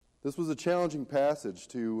This was a challenging passage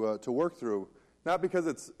to work through, not because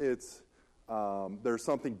there's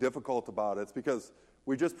something difficult about it. It's because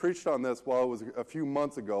we just preached on this, it was a few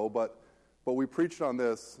months ago, but we preached on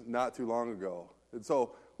this not too long ago. And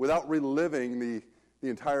so without reliving the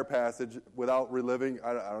entire passage, I don't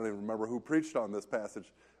even remember who preached on this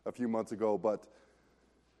passage a few months ago, but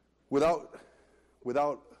without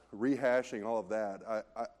rehashing all of that,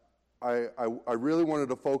 I really wanted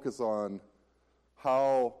to focus on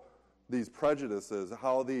how these prejudices,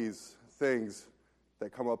 how these things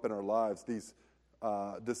that come up in our lives, these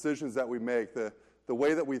decisions that we make, the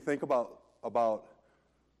way that we think about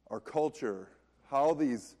our culture, how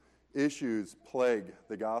these issues plague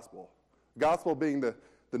the gospel. The gospel being the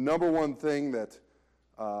number one thing that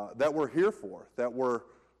we're here for, that we're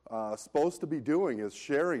supposed to be doing, is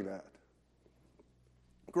sharing that.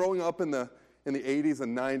 Growing up in the 80s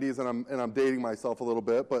and 90s, and I'm dating myself a little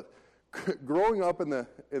bit, but growing up in the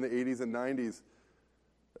 80s and 90s,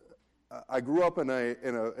 I grew up in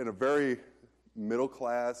a very middle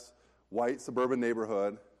class white suburban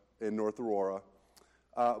neighborhood in North Aurora,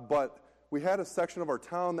 but we had a section of our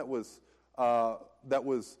town that was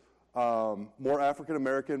more African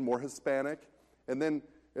American, more Hispanic, and then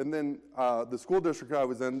the school district I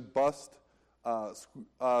was in bussed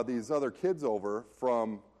these other kids over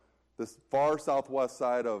from this far southwest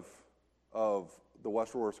side of the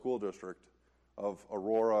West Aurora School District of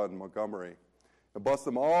Aurora and Montgomery, and bust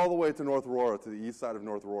them all the way to North Aurora, to the east side of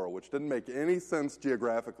North Aurora, which didn't make any sense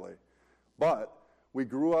geographically. But we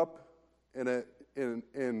grew up in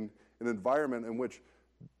an environment in which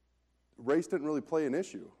race didn't really play an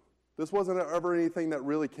issue. This wasn't ever anything that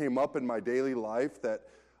really came up in my daily life that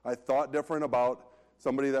I thought different about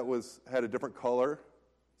somebody that had a different color,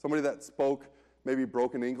 somebody that spoke maybe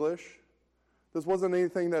broken English. This wasn't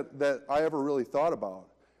anything that I ever really thought about.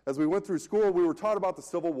 As we went through school, we were taught about the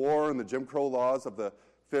Civil War and the Jim Crow laws of the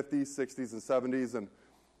 50s, 60s, and 70s,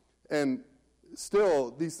 and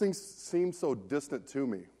still, these things seem so distant to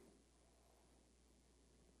me.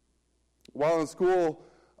 While in school,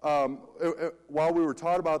 while we were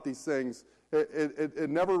taught about these things, it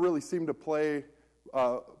never really seemed to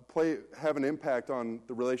have an impact on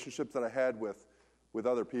the relationships that I had with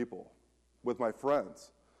other people, with my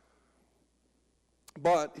friends.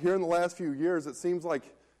 But here in the last few years, it seems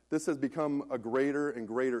like this has become a greater and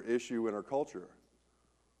greater issue in our culture.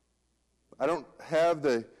 I don't have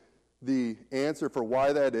the answer for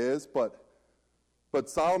why that is, but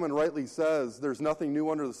Solomon rightly says there's nothing new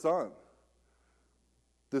under the sun.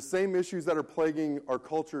 The same issues that are plaguing our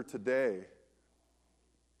culture today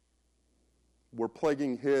were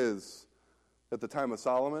plaguing his at the time of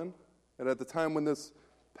Solomon and at the time when this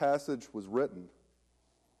passage was written.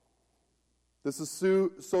 This is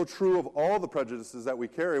so true of all the prejudices that we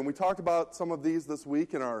carry. And we talked about some of these this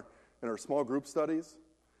week in our small group studies,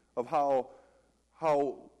 of how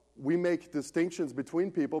we make distinctions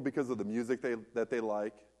between people because of the music that they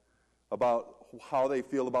like, about how they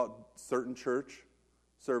feel about certain church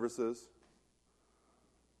services.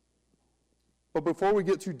 But before we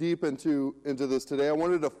get too deep into this today, I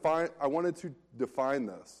wanted to define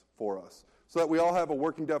this for us so that we all have a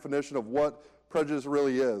working definition of what prejudice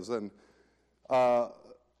really is. And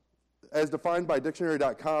as defined by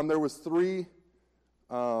dictionary.com, there was three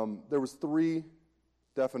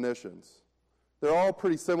definitions. They're all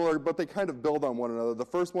pretty similar, but they kind of build on one another. The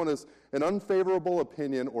first one is an unfavorable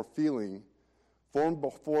opinion or feeling formed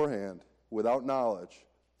beforehand without knowledge,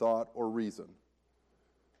 thought, or reason.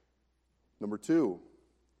 Number two,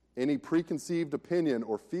 any preconceived opinion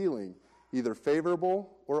or feeling, either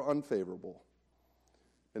favorable or unfavorable.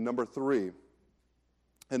 And number three,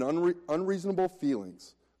 unreasonable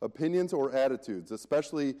feelings, opinions, or attitudes,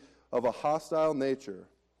 especially of a hostile nature,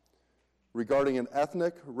 regarding an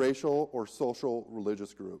ethnic, racial, or social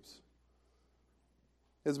religious groups.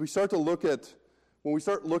 As we start when we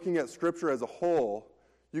start looking at Scripture as a whole,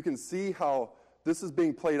 you can see how this is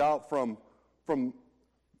being played out from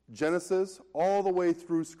Genesis all the way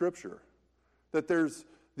through Scripture. That there's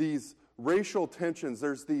these racial tensions,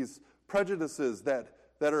 there's these prejudices that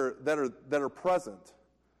are present.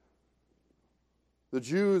 The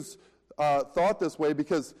Jews thought this way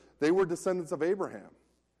because they were descendants of Abraham.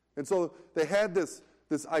 And so they had this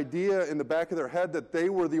idea in the back of their head that they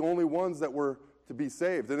were the only ones that were to be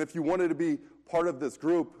saved. And if you wanted to be part of this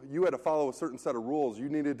group, you had to follow a certain set of rules. You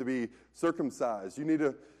needed to be circumcised. You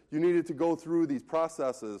needed to go through these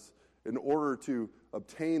processes in order to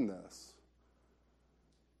obtain this.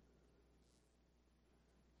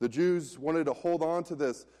 The Jews wanted to hold on to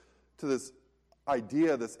this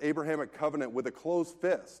idea, this Abrahamic covenant, with a closed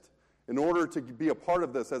fist. In order to be a part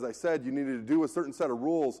of this, as I said, you needed to do a certain set of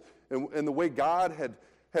rules. And the way God had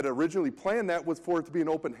originally planned that was for it to be an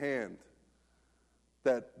open hand,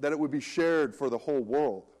 that it would be shared for the whole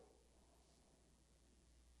world.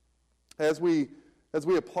 As we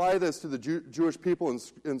apply this to the Jewish people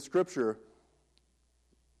in Scripture,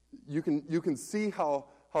 you can see how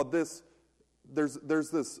there's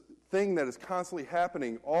this thing that is constantly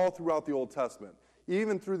happening all throughout the Old Testament,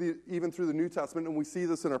 even through the New Testament, and we see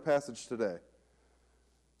this in our passage today.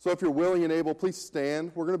 So if you're willing and able, please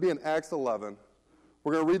stand. We're going to be in Acts 11.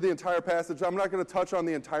 We're going to read the entire passage. I'm not going to touch on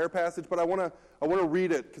the entire passage, but I want to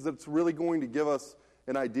read it because it's really going to give us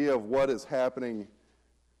an idea of what is happening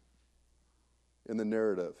in the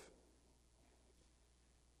narrative.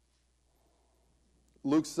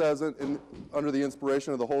 Luke says, under the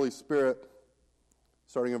inspiration of the Holy Spirit,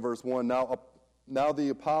 starting in verse 1, Now the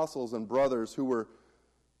apostles and brothers who were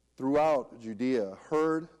throughout Judea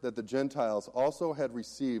heard that the Gentiles also had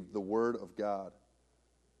received the word of God.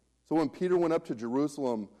 So when Peter went up to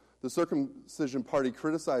Jerusalem, the circumcision party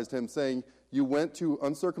criticized him, saying, "You went to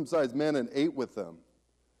uncircumcised men and ate with them."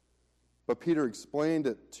 But Peter explained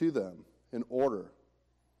it to them in order.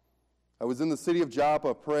 "I was in the city of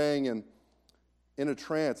Joppa praying, and in a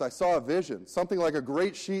trance I saw a vision, something like a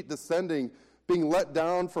great sheet descending, being let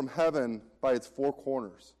down from heaven by its four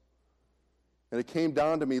corners. And it came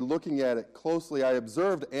down to me. Looking at it closely, I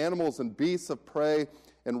observed animals and beasts of prey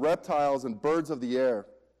and reptiles and birds of the air.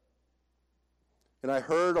 And I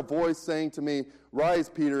heard a voice saying to me, 'Rise,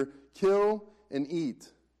 Peter, kill and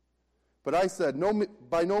eat.' But I said, 'No,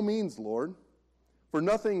 by no means, Lord, for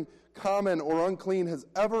nothing common or unclean has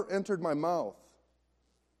ever entered my mouth.'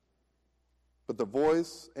 But the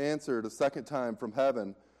voice answered a second time from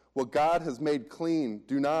heaven, 'What God has made clean,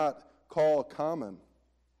 do not call common.'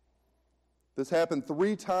 This happened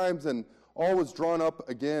 3 times, and all was drawn up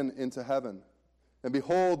again into heaven. And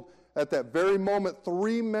behold, at that very moment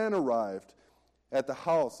 3 men arrived at the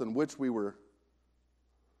house in which we were,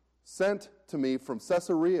 sent to me from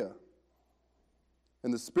Caesarea.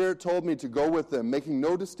 And the Spirit told me to go with them, making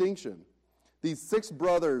no distinction. These 6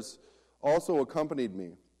 brothers also accompanied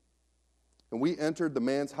me. And we entered the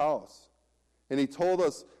man's house. And he told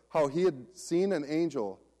us how he had seen an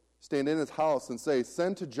angel stand in his house and say,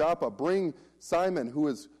 'Send to Joppa, bring Simon, who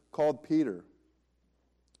is called Peter.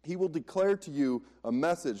 He will declare to you a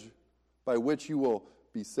message by which you will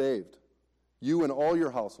be saved, you and all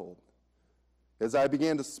your household.' As I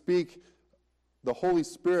began to speak, the Holy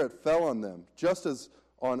Spirit fell on them, just as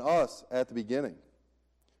on us at the beginning.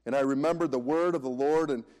 And I remembered the word of the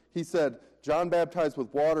Lord, and he said, 'John baptized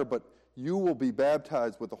with water, but you will be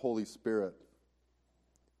baptized with the Holy Spirit.'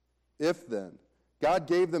 If then God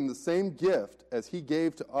gave them the same gift as he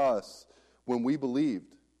gave to us when we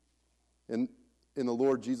believed in the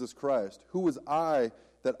Lord Jesus Christ, who was I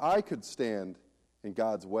that I could stand in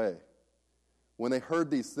God's way?" When they heard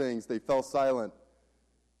these things, they fell silent.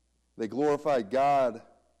 They glorified God,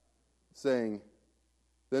 saying,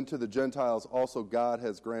 "Then to the Gentiles also God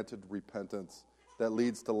has granted repentance that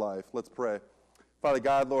leads to life." Let's pray. Father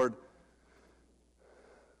God, Lord,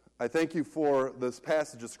 I thank you for this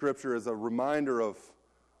passage of Scripture as a reminder of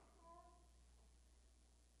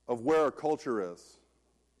where our culture is.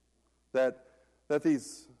 That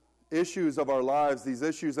these issues of our lives, these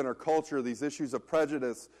issues in our culture, these issues of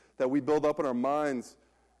prejudice that we build up in our minds,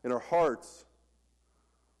 in our hearts,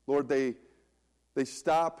 Lord, they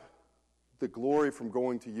stop the glory from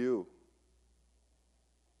going to you.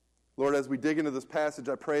 Lord, as we dig into this passage,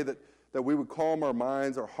 I pray that we would calm our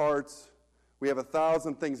minds, our hearts. We have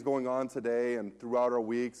 1,000 things going on today and throughout our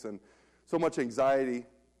weeks, and so much anxiety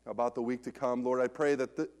about the week to come. Lord, I pray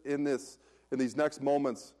that in these next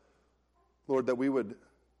moments, Lord, that we would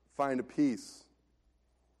find a peace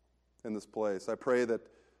in this place. I pray that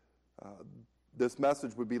this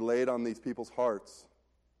message would be laid on these people's hearts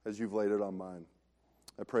as you've laid it on mine.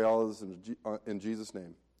 I pray all of this in Jesus'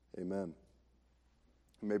 name. Amen.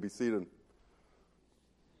 You may be seated.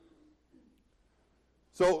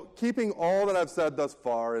 So, keeping all that I've said thus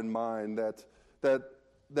far in mind,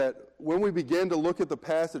 that when we begin to look at the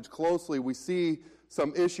passage closely, we see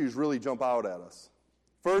some issues really jump out at us.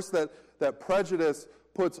 First, that prejudice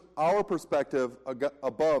puts our perspective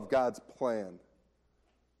above God's plan.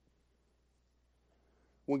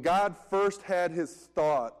 When God first had his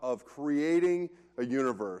thought of creating a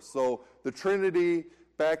universe, so the Trinity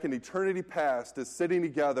back in eternity past is sitting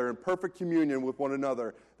together in perfect communion with one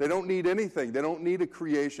another. They don't need anything. They don't need a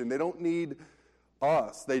creation. They don't need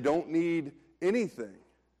us. They don't need anything.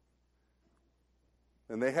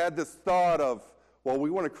 And they had this thought of, well,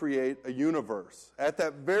 we want to create a universe. At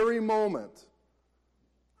that very moment,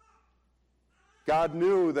 God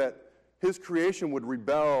knew that his creation would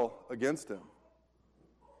rebel against him.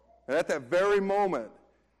 And at that very moment,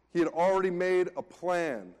 he had already made a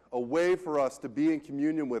plan, a way for us to be in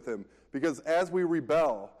communion with him. Because as we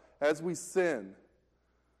rebel, as we sin,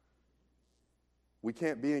 we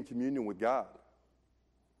can't be in communion with God.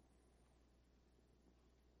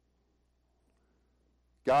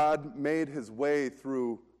 God made his way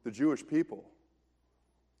through the Jewish people,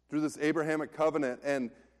 through this Abrahamic covenant,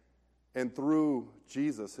 and through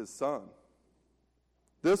Jesus, his son.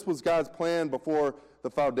 This was God's plan before the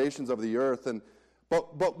foundations of the earth.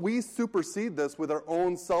 But we supersede this with our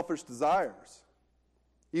own selfish desires.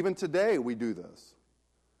 Even today we do this.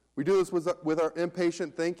 We do this with our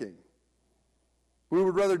impatient thinking. We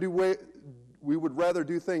would rather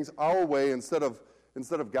do things our way instead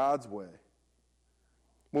of God's way.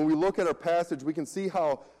 When we look at our passage, we can see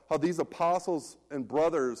how these apostles and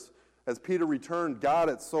brothers, as Peter returned, got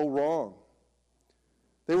it so wrong.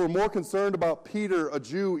 They were more concerned about Peter, a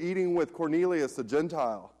Jew, eating with Cornelius, a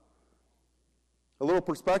Gentile. A little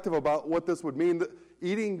perspective about what this would mean.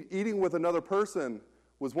 Eating with another person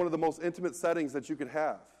was one of the most intimate settings that you could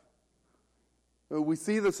have. We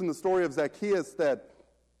see this in the story of Zacchaeus, that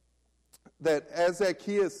as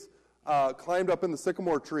Zacchaeus climbed up in the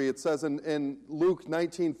sycamore tree, it says in Luke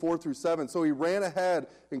 19, 4-7, so he ran ahead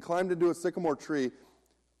and climbed into a sycamore tree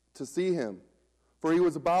to see him, for he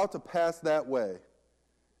was about to pass that way.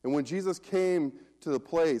 And when Jesus came to the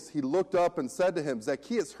place, he looked up and said to him,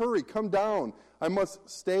 Zacchaeus, hurry, come down. I must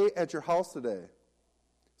stay at your house today.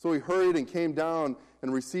 So he hurried and came down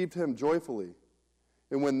and received him joyfully.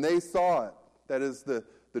 And when they saw it, that is the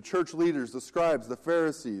church leaders, the scribes, the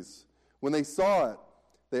Pharisees, when they saw it,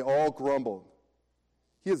 they all grumbled.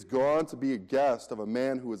 He has gone to be a guest of a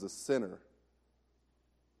man who is a sinner.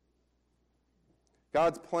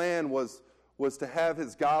 God's plan was to have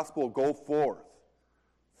his gospel go forth.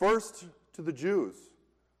 First to the Jews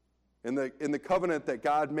in the covenant that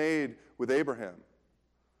God made with Abraham.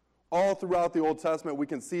 All throughout the Old Testament, we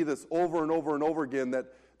can see this over and over and over again,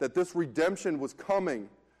 that this redemption was coming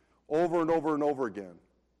over and over and over again.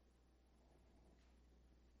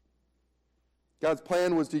 God's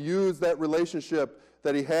plan was to use that relationship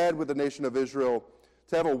that he had with the nation of Israel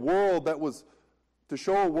to have a world to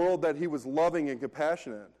show a world that he was loving and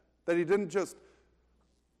compassionate. That he didn't just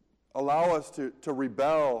allow us to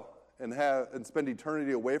rebel and spend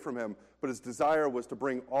eternity away from him, but his desire was to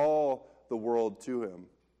bring all the world to him.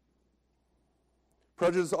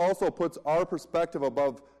 Prejudice also puts our perspective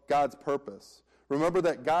above God's purpose. Remember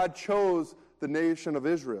that God chose the nation of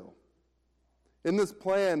Israel. In this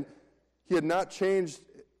plan, he had not changed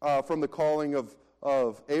from the calling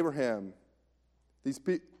of Abraham.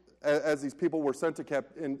 As these people were sent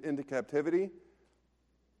into captivity,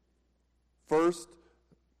 first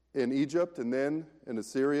in Egypt and then in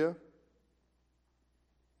Assyria.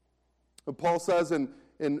 And Paul says in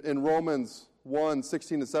Romans 1,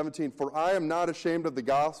 16-17, for I am not ashamed of the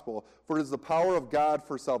gospel, for it is the power of God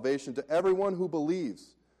for salvation to everyone who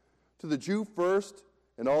believes, to the Jew first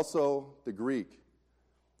and also the Greek.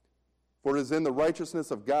 For it is in the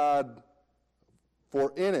righteousness of God,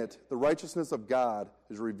 for in it the righteousness of God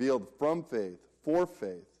is revealed from faith, for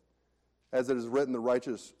faith, as it is written, the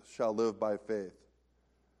righteous shall live by faith.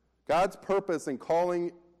 God's purpose in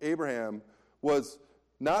calling Abraham was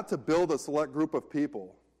not to build a select group of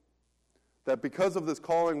people that because of this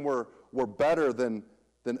calling were better than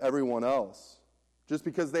everyone else, just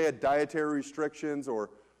because they had dietary restrictions or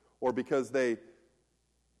because they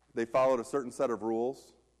followed a certain set of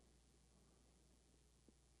rules.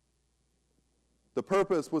 The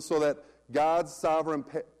purpose was so that God's sovereign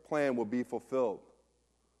plan would be fulfilled.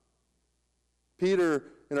 Peter,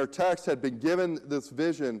 in our text, had been given this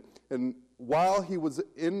vision, and while he was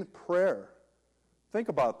in prayer, think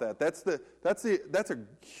about that. That's a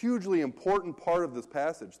hugely important part of this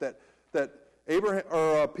passage. That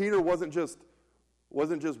Peter wasn't just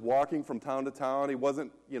walking from town to town. He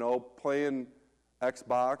wasn't playing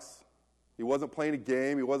Xbox. He wasn't playing a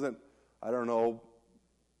game. He wasn't I don't know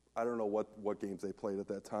what games they played at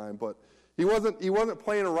that time, but he wasn't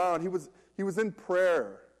playing around. He was in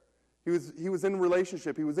prayer. He was in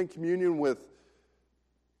relationship. He was in communion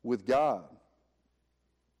with God.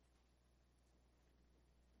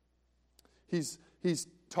 He's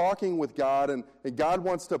talking with God, and God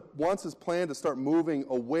wants his plan to start moving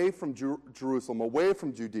away from Jerusalem, away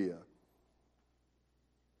from Judea.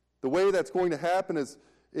 The way that's going to happen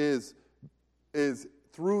is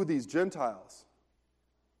through these Gentiles.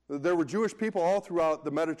 There were Jewish people all throughout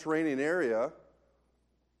the Mediterranean area,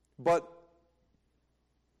 but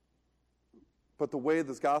the way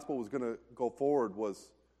this gospel was going to go forward was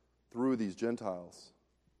through these Gentiles.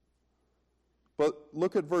 But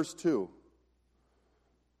look at verse 2.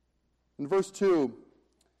 In verse 2,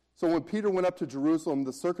 so when Peter went up to Jerusalem,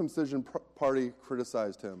 the circumcision party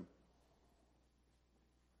criticized him.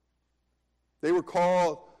 They were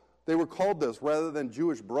called this rather than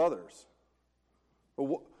Jewish brothers.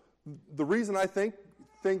 The reason I think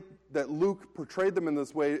that Luke portrayed them in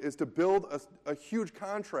this way is to build a huge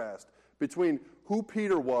contrast between who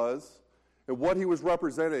Peter was and what he was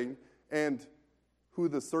representing and who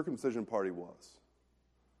the circumcision party was.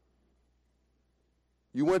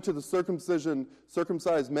 You went to the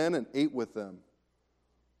circumcised men and ate with them.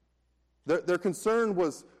 Their concern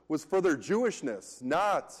was for their Jewishness,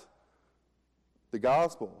 not the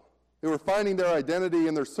gospel. They were finding their identity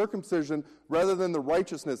in their circumcision rather than the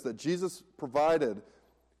righteousness that Jesus provided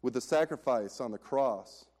with the sacrifice on the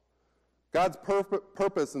cross. God's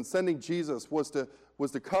purpose in sending Jesus was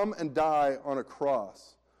to come and die on a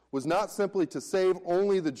cross, was not simply to save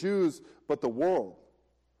only the Jews, but the world.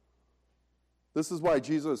 This is why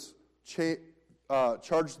Jesus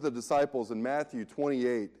charged the disciples in Matthew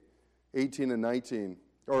 28, 18 and 19.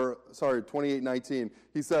 28, 19.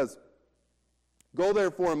 He says, "Go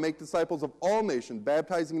therefore and make disciples of all nations,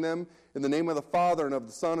 baptizing them in the name of the Father and of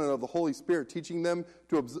the Son and of the Holy Spirit, teaching them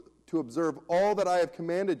to observe all that I have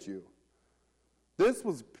commanded you." This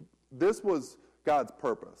was God's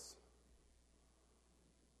purpose.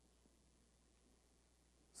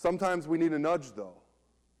 Sometimes we need a nudge, though.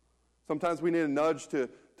 Sometimes we need a nudge to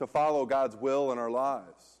follow God's will in our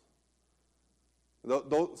lives.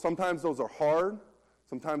 Sometimes those are hard.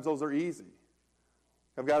 Sometimes those are easy.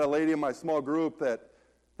 I've got a lady in my small group that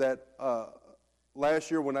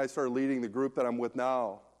last year when I started leading the group that I'm with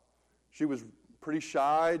now, she was pretty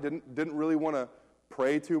shy, didn't really want to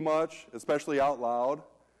pray too much, especially out loud.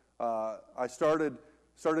 I started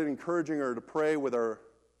encouraging her to pray with our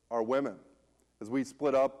women as we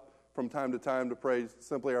split up from time to time to pray,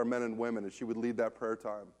 simply our men and women, and she would lead that prayer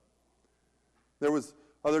time. There was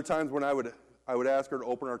other times when I would ask her to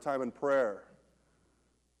open our time in prayer.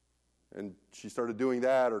 And she started doing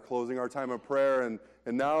that or closing our time of prayer, and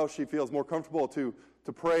now she feels more comfortable to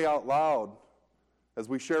pray out loud as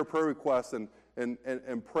we share prayer requests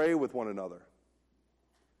and pray with one another.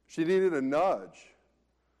 She needed a nudge.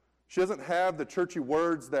 She doesn't have the churchy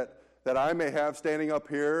words that I may have standing up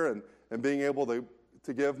here and being able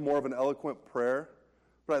to give more of an eloquent prayer.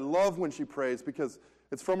 But I love when she prays because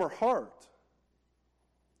it's from her heart.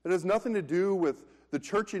 It has nothing to do with the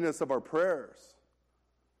churchiness of our prayers.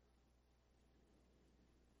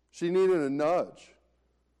 She needed a nudge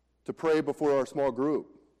to pray before our small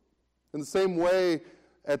group. In the same way,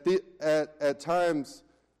 at times,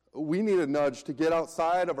 we need a nudge to get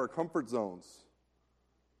outside of our comfort zones.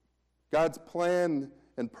 God's plan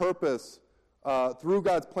and purpose, through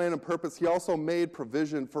God's plan and purpose, He also made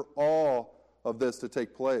provision for all of this to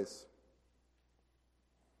take place.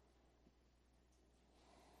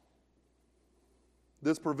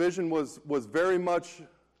 This provision was very much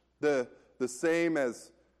the same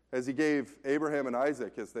as He gave Abraham and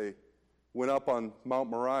Isaac as they went up on Mount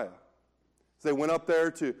Moriah. As they went up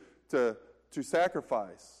there to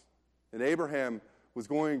sacrifice. And Abraham was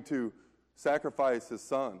going to sacrifice his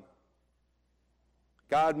son.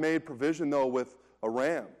 God made provision, though, with a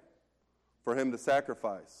ram for him to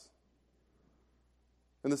sacrifice.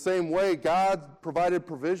 In the same way, God provided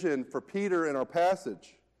provision for Peter in our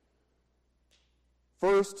passage.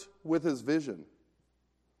 First, with his vision.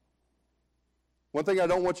 One thing I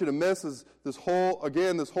don't want you to miss is this whole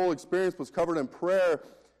experience was covered in prayer.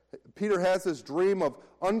 Peter has this dream of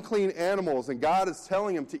unclean animals, and God is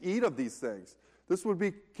telling him to eat of these things. This would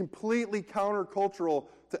be completely countercultural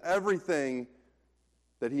to everything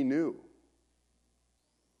that he knew.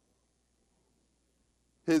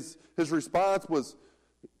 His response was,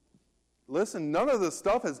 listen, none of this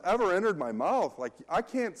stuff has ever entered my mouth. Like, I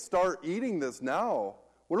can't start eating this now.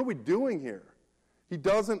 What are we doing here? He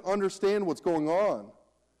doesn't understand what's going on.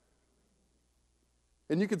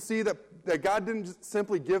 And you can see that God didn't just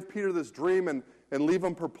simply give Peter this dream and leave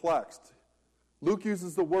him perplexed. Luke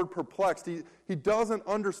uses the word perplexed. He doesn't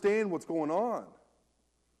understand what's going on.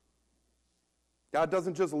 God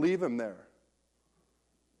doesn't just leave him there.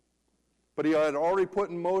 But he had already put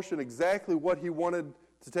in motion exactly what he wanted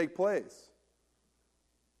to take place.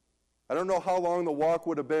 I don't know how long the walk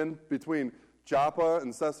would have been between Joppa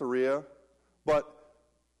and Caesarea, but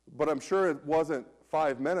I'm sure it wasn't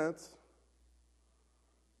 5 minutes.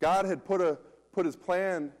 God had put his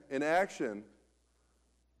plan in action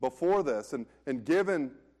before this and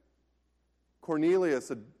given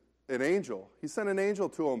Cornelius an angel. He sent an angel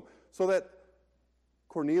to him so that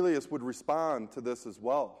Cornelius would respond to this as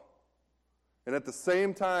well. And at the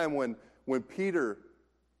same time, when Peter's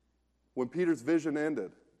vision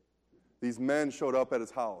ended, these men showed up at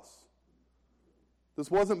his house.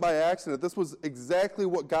 This wasn't by accident. This was exactly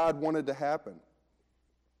what God wanted to happen.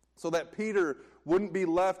 So that Peter wouldn't be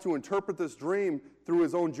left to interpret this dream through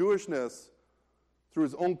his own Jewishness, through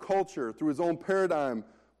his own culture, through his own paradigm,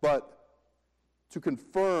 but to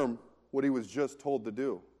confirm what he was just told to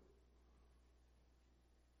do.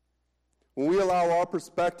 When we allow our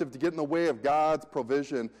perspective to get in the way of God's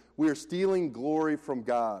provision, we are stealing glory from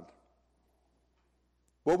God.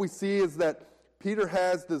 What we see is that Peter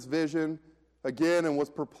has this vision again and was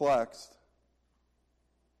perplexed.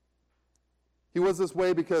 He was this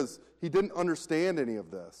way because he didn't understand any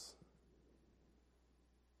of this.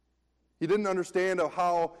 He didn't understand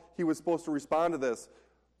how he was supposed to respond to this.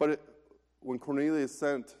 But when Cornelius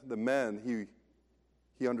sent the men,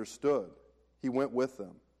 he understood. He went with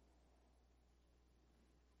them.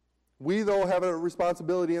 We, though, have a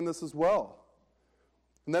responsibility in this as well.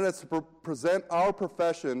 And that is to present our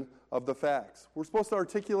profession of the facts. We're supposed to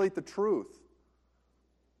articulate the truth.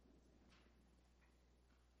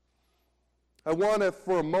 I want to,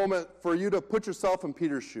 for a moment, for you to put yourself in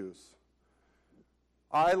Peter's shoes.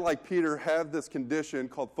 I, like Peter, have this condition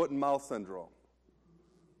called foot and mouth syndrome.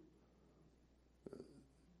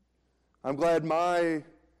 I'm glad my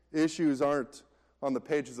issues aren't on the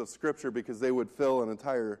pages of Scripture because they would fill an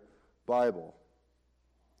entire Bible.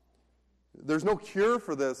 There's no cure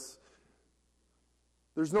for this.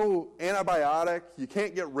 There's no antibiotic. You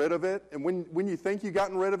can't get rid of it. And when you think you've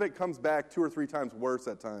gotten rid of it, it comes back 2 or 3 times worse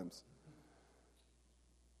at times.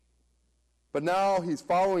 But now he's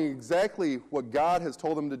following exactly what God has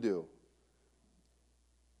told him to do.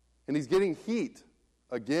 And he's getting heat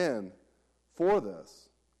again for this,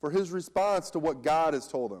 for his response to what God has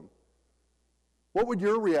told him. What would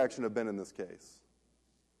your reaction have been in this case?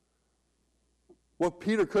 What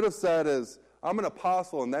Peter could have said is, I'm an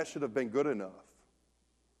apostle and that should have been good enough.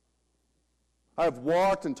 I've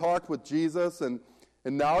walked and talked with Jesus and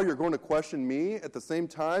now you're going to question me at the same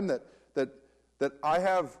time that I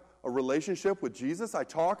have a relationship with Jesus. I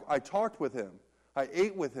talked with him. I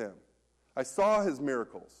ate with him. I saw his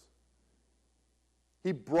miracles.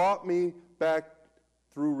 He brought me back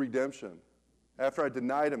through redemption after I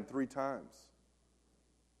denied him 3 times.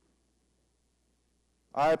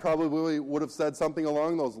 I probably would have said something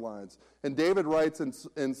along those lines. And David writes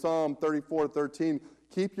in Psalm 34:13,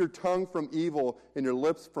 keep your tongue from evil and your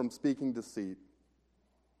lips from speaking deceit.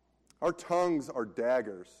 Our tongues are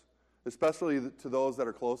daggers, especially to those that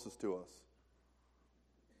are closest to us.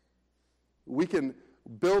 We can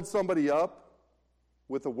build somebody up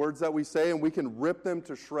with the words that we say, and we can rip them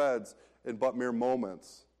to shreds in but mere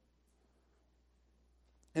moments.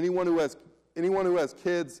 Anyone who has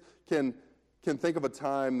kids can think of a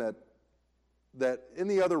time that in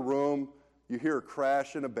the other room you hear a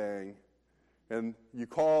crash and a bang, and you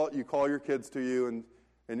call your kids to you,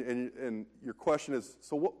 and your question is,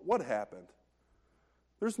 so what happened?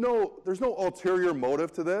 There's no ulterior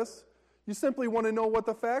motive to this. You simply want to know what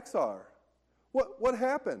the facts are. What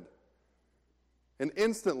happened? And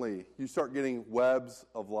instantly you start getting webs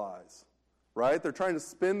of lies, right? They're trying to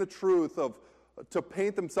spin the truth to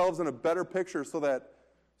paint themselves in a better picture so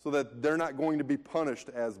that they're not going to be punished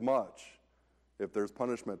as much if there's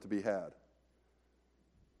punishment to be had.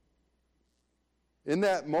 In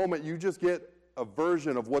that moment, you just get a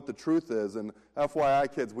version of what the truth is. And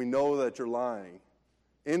FYI, kids, we know that you're lying.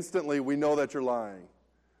 Instantly, we know that you're lying.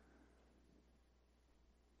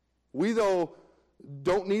 We, though,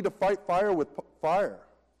 don't need to fight fire with fire.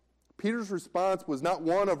 Peter's response was not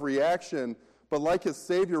one of reaction, but like his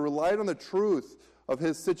Savior, relied on the truth of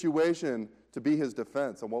his situation to be his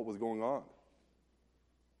defense on what was going on.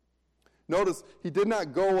 Notice, he did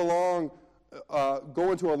not go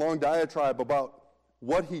into a long diatribe about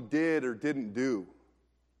what he did or didn't do.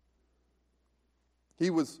 He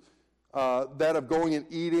was that of going and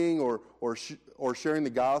eating or sharing the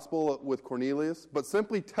gospel with Cornelius, but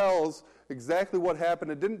simply tells exactly what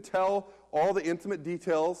happened. It didn't tell all the intimate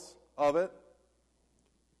details of it.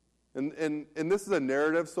 And this is a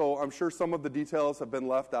narrative, so I'm sure some of the details have been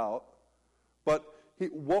left out. But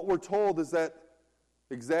what we're told is that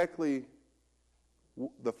exactly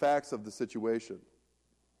the facts of the situation.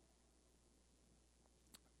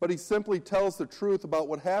 But he simply tells the truth about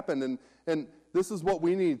what happened, and this is what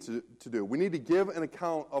we need to do. We need to give an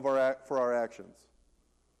account of for our actions.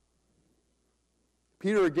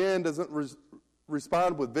 Peter, again, doesn't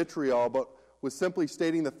respond with vitriol, but with simply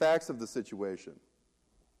stating the facts of the situation.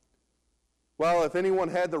 Well, if anyone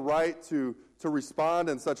had the right to respond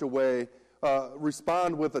in such a way,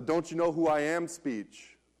 respond with a "don't you know who I am"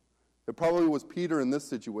 speech. It probably was Peter in this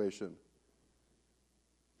situation.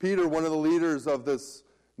 Peter, one of the leaders of this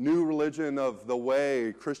new religion of the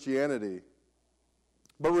way, Christianity.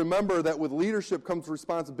 But remember that with leadership comes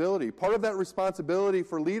responsibility. Part of that responsibility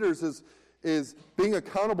for leaders is being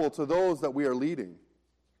accountable to those that we are leading.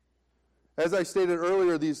 As I stated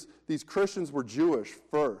earlier, these Christians were Jewish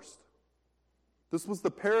first. This was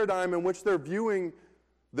the paradigm in which they're viewing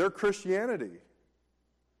their Christianity.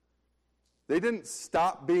 They didn't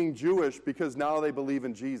stop being Jewish because now they believe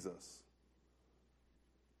in Jesus.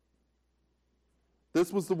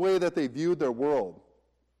 This was the way that they viewed their world.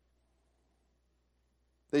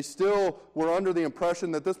 They still were under the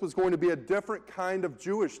impression that this was going to be a different kind of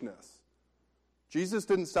Jewishness. Jesus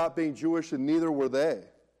didn't stop being Jewish, and neither were they.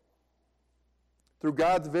 Through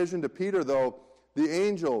God's vision to Peter, though, the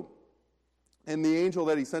angel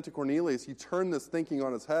that he sent to Cornelius, he turned this thinking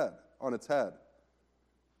on its head.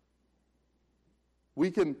 We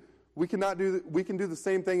can do the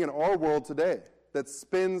same thing in our world today that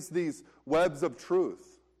spins these webs of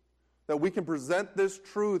truth. That we can present this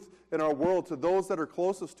truth in our world to those that are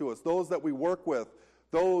closest to us, those that we work with,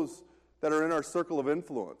 those that are in our circle of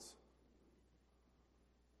influence.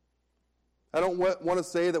 I don't want to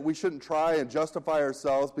say that we shouldn't try and justify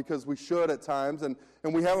ourselves, because we should at times, and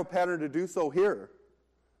we have a pattern to do so here.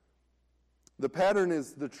 The pattern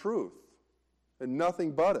is the truth and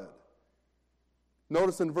nothing but it.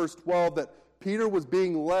 Notice in verse 12 that Peter was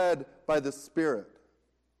being led by the Spirit.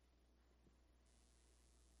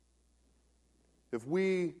 If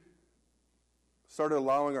we started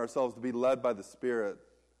allowing ourselves to be led by the Spirit,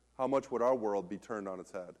 how much would our world be turned on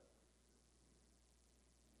its head?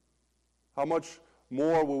 How much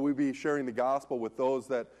more will we be sharing the gospel with those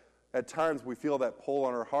that at times we feel that pull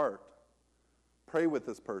on our heart? Pray with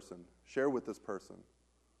this person. Share with this person.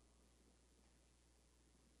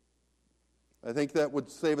 I think that would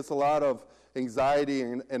save us a lot of anxiety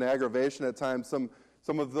and aggravation at times.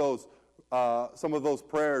 Some of those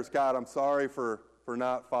prayers, God, I'm sorry for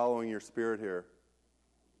not following your Spirit here.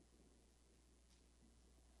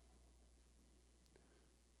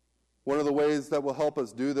 One of the ways that will help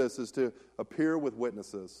us do this is to appear with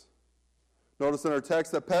witnesses. Notice in our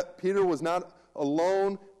text that Peter was not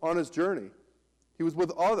alone on his journey. He was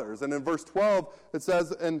with others. And in verse 12 it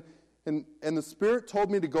says, and the Spirit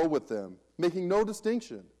told me to go with them, making no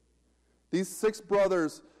distinction. These 6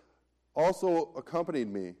 brothers also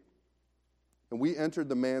accompanied me, and we entered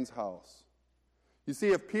the man's house. You see,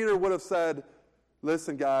 if Peter would have said,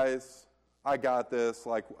 listen, guys, I got this.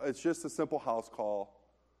 Like, it's just a simple house call.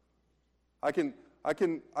 I can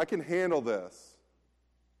handle this.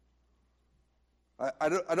 I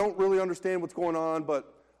don't really understand what's going on,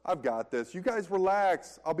 but I've got this. You guys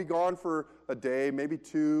relax. I'll be gone for a day, maybe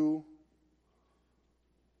 2.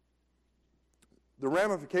 The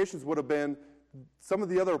ramifications would have been some of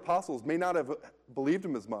the other apostles may not have believed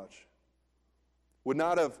him as much, would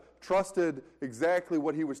not have trusted exactly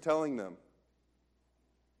what he was telling them.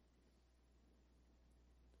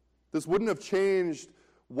 This wouldn't have changed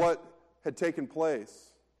what had taken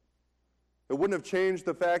place. It wouldn't have changed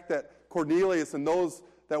the fact that Cornelius and those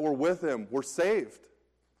that were with him were saved.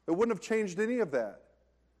 It wouldn't have changed any of that.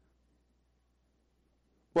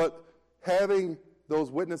 But having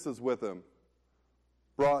those witnesses with him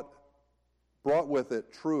brought with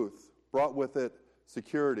it truth, brought with it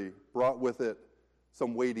security, brought with it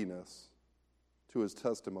some weightiness to his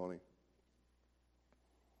testimony.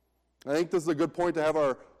 I think this is a good point to have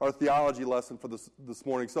our theology lesson for this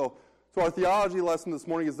morning. So our theology lesson this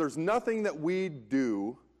morning is there's nothing that we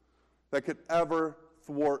do that could ever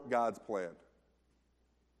thwart God's plan.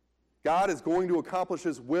 God is going to accomplish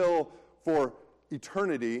his will for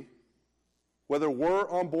eternity, whether we're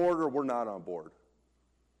on board or we're not on board.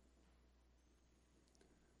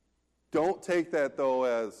 Don't take that, though,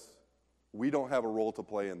 as we don't have a role to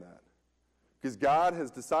play in that. Because God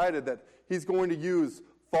has decided that he's going to use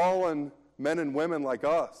fallen men and women like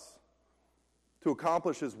us to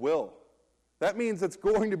accomplish his will. That means it's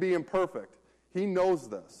going to be imperfect. He knows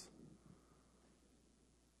this.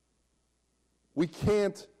 We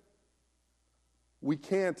can't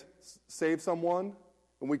save someone,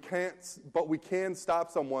 and but we can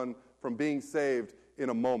stop someone from being saved in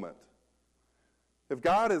a moment. If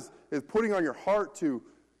God is putting on your heart to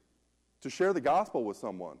share the gospel with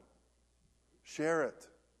someone, share it.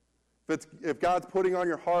 If God's putting on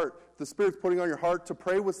your heart, if the Spirit's putting on your heart to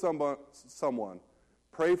pray with someone,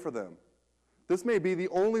 pray for them. This may be the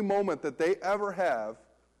only moment that they ever have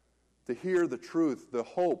to hear the truth, the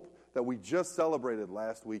hope that we just celebrated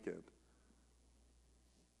last weekend.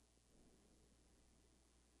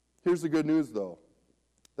 Here's the good news, though,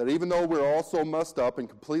 that even though we're all so messed up and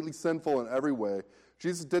completely sinful in every way,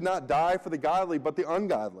 Jesus did not die for the godly but the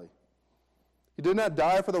ungodly. He did not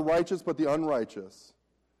die for the righteous but the unrighteous.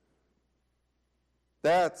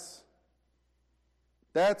 That's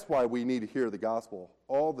why we need to hear the gospel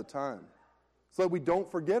all the time, so that we don't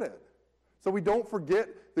forget it. So we don't forget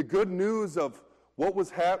the good news of what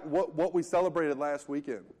we celebrated last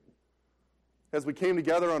weekend. As we came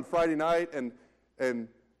together on Friday night and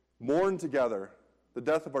mourned together the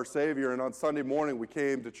death of our Savior, and on Sunday morning we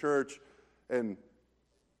came to church and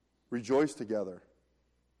rejoiced together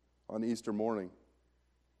on Easter morning.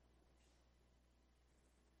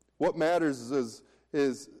 What matters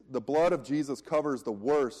is the blood of Jesus covers the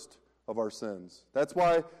worst of our sins. That's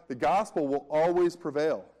why the gospel will always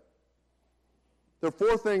prevail. There are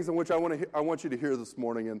 4 things in which I want you to hear this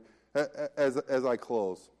morning, and as I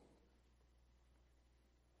close.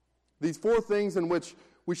 These 4 things in which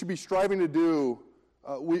we should be striving to do,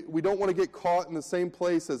 we don't want to get caught in the same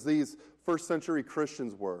place as these first century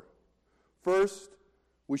Christians were. First,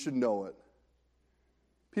 we should know it.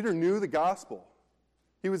 Peter knew the gospel.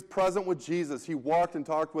 He was present with Jesus. He walked and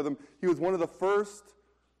talked with him. He was one of the first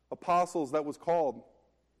apostles that was called.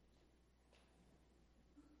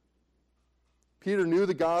 Peter knew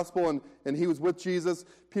the gospel, and he was with Jesus.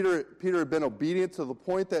 Peter had been obedient to the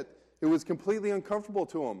point that it was completely uncomfortable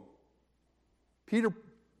to him.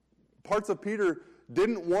 Parts of Peter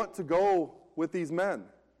didn't want to go with these men.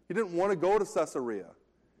 He didn't want to go to Caesarea.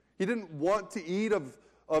 He didn't want to eat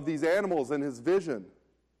of these animals in his vision.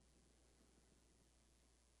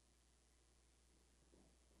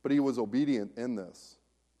 But he was obedient in this.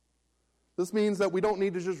 This means that we don't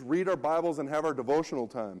need to just read our Bibles and have our devotional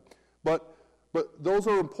time. But those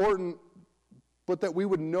are important, but that we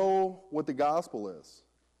would know what the gospel is.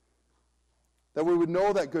 That we would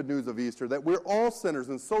know that good news of Easter, that we're all sinners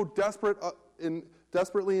and so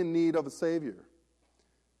desperately in need of a Savior.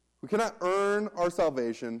 We cannot earn our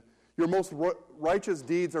salvation. Your most righteous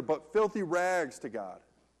deeds are but filthy rags to God.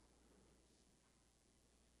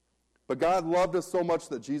 But God loved us so much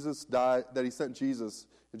that He sent Jesus,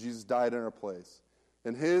 and Jesus died in our place.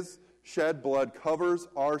 And His shed blood covers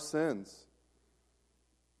our sins.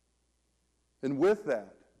 And with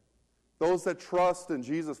that, those that trust in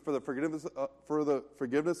Jesus for the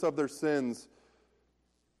forgiveness of their sins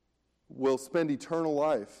will spend eternal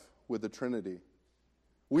life with the Trinity.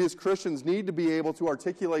 We as Christians need to be able to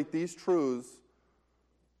articulate these truths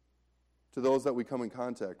to those that we come in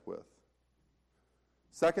contact with.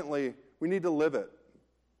 Secondly, we need to live it.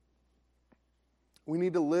 We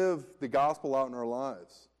need to live the gospel out in our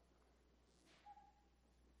lives.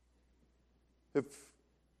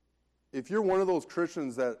 If you're one of those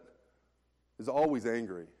Christians that is always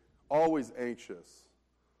angry, always anxious,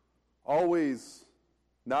 always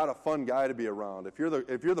not a fun guy to be around, if you're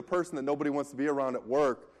the person that nobody wants to be around at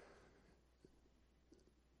work,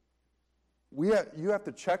 you have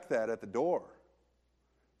to check that at the door.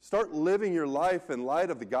 Start living your life in light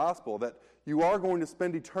of the gospel, that you are going to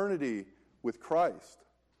spend eternity with Christ.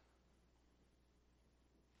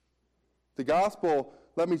 The gospel,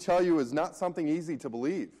 let me tell you, is not something easy to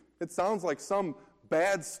believe. It sounds like some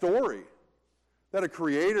bad story that a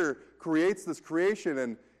creator creates this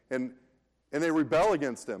creation and they rebel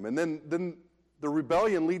against him. And then the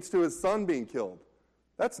rebellion leads to his son being killed.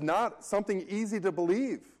 That's not something easy to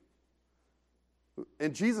believe.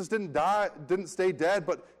 And Jesus didn't stay dead,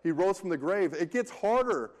 but he rose from the grave. It gets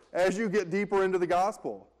harder as you get deeper into the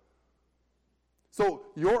gospel. So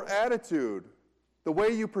your attitude, the way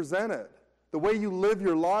you present it, the way you live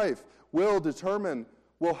your life will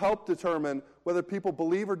help determine whether people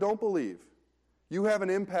believe or don't believe. You have an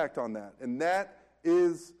impact on that, and that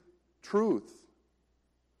is truth.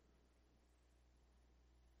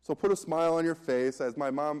 So put a smile on your face, as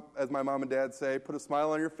my mom and dad say, put a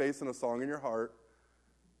smile on your face and a song in your heart.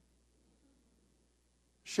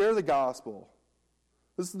 Share the gospel.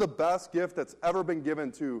 This is the best gift that's ever been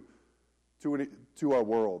given to our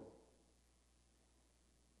world.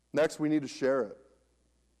 Next, we need to share it.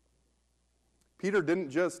 Peter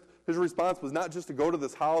his response was not just to go to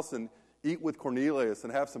this house and eat with Cornelius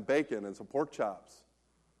and have some bacon and some pork chops.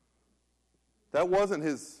 That wasn't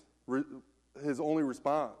his only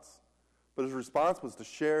response. But his response was to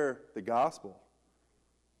share the gospel.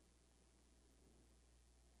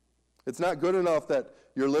 It's not good enough that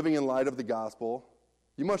you're living in light of the gospel.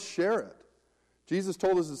 You must share it. Jesus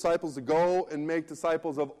told his disciples to go and make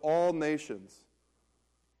disciples of all nations.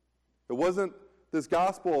 It wasn't this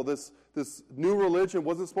gospel, this new religion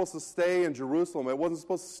wasn't supposed to stay in Jerusalem. It wasn't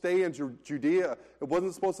supposed to stay in Judea. It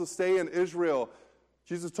wasn't supposed to stay in Israel.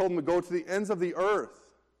 Jesus told them to go to the ends of the earth.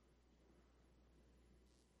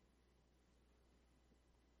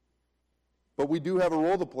 But we do have a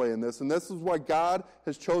role to play in this, and this is why God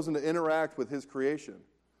has chosen to interact with his creation.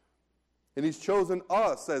 And he's chosen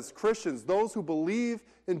us as Christians, those who believe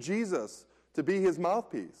in Jesus, to be his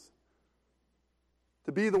mouthpiece,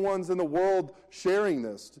 to be the ones in the world sharing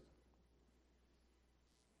this.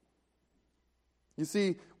 You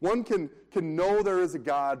see, one can know there is a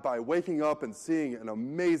God by waking up and seeing an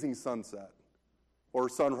amazing sunset. Or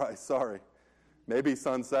sunrise, sorry. Maybe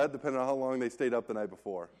sunset, depending on how long they stayed up the night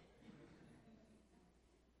before.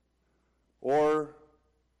 Or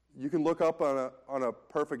you can look up on a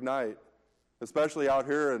perfect night, especially out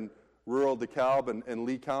here in rural DeKalb and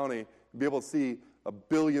Lee County, and be able to see 1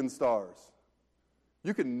 billion stars.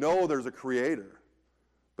 You can know there's a creator,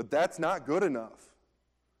 but that's not good enough.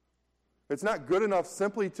 It's not good enough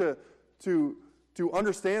simply to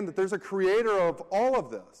understand that there's a creator of all of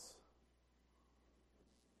this.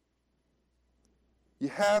 You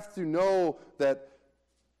have to know that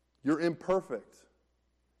you're imperfect.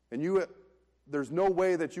 And there's no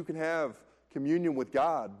way that you can have communion with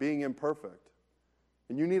God being imperfect.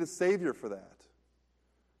 And you need a Savior for that.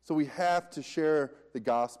 So we have to share the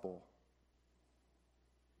gospel.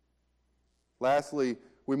 Lastly,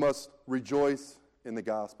 we must rejoice in the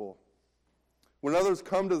gospel. When others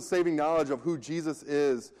come to the saving knowledge of who Jesus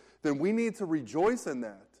is, then we need to rejoice in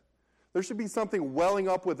that. There should be something welling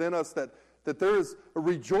up within us that there is a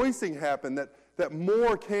rejoicing happen, that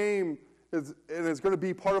more came and is going to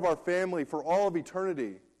be part of our family for all of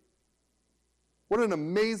eternity. What an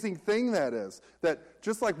amazing thing that is. That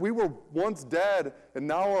just like we were once dead and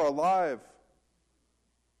now are alive,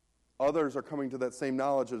 others are coming to that same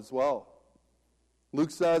knowledge as well.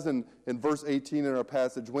 Luke says in verse 18 in our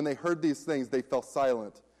passage, when they heard these things, they fell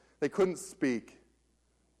silent. They couldn't speak.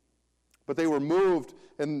 But they were moved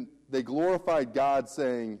and they glorified God,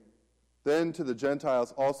 saying, then to the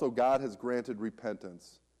Gentiles also God has granted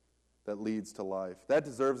repentance that leads to life. That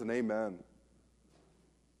deserves an amen.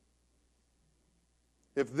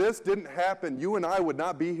 If this didn't happen, you and I would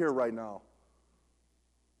not be here right now.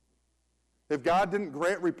 If God didn't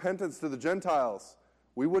grant repentance to the Gentiles,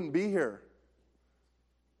 we wouldn't be here.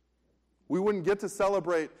 We wouldn't get to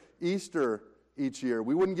celebrate Easter each year.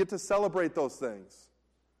 We wouldn't get to celebrate those things.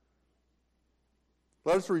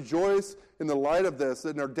 Let us rejoice in the light of this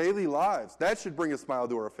in our daily lives. That should bring a smile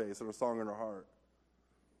to our face and a song in our heart.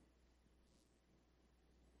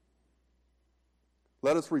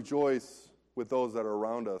 Let us rejoice with those that are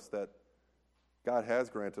around us that God has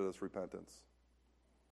granted us repentance.